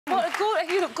But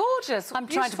you look gorgeous. I'm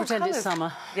trying to pretend it's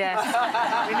summer.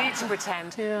 Yes, we need to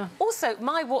pretend. Yeah. Also,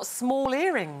 what small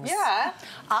earrings. Yeah.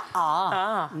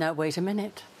 No, wait a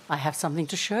minute. I have something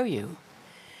to show you.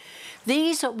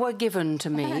 These were given to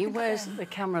me. Where's the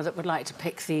camera that would like to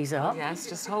pick these up? Yes,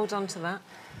 just hold on to that.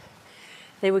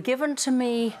 They were given to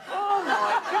me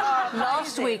God,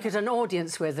 last week at an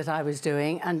audience that I was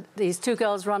doing, and these two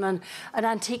girls run an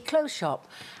antique clothes shop,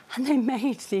 and they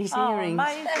made these earrings.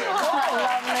 Amazing. Lovely.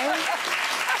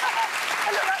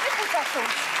 They look like nipple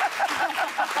tassels.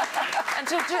 And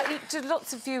do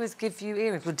lots of viewers give you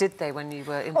earrings? Well, did they when you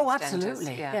were in Oh, EastEnders?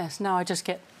 absolutely. Yeah. Yes, now I just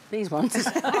get these ones.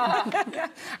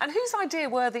 And whose idea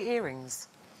were the earrings?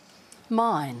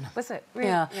 Mine. Was it? Really?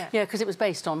 Yeah, because it was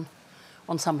based on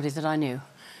somebody that I knew.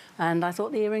 And I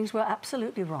thought the earrings were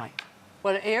absolutely right.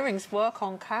 Well, earrings work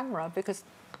on camera because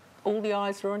all the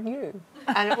eyes are on you.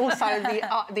 And also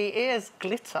the ears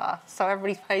glitter, so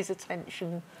everybody pays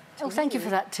attention to Oh, thank you for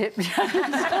that tip.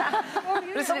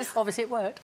 Listen, obviously it worked.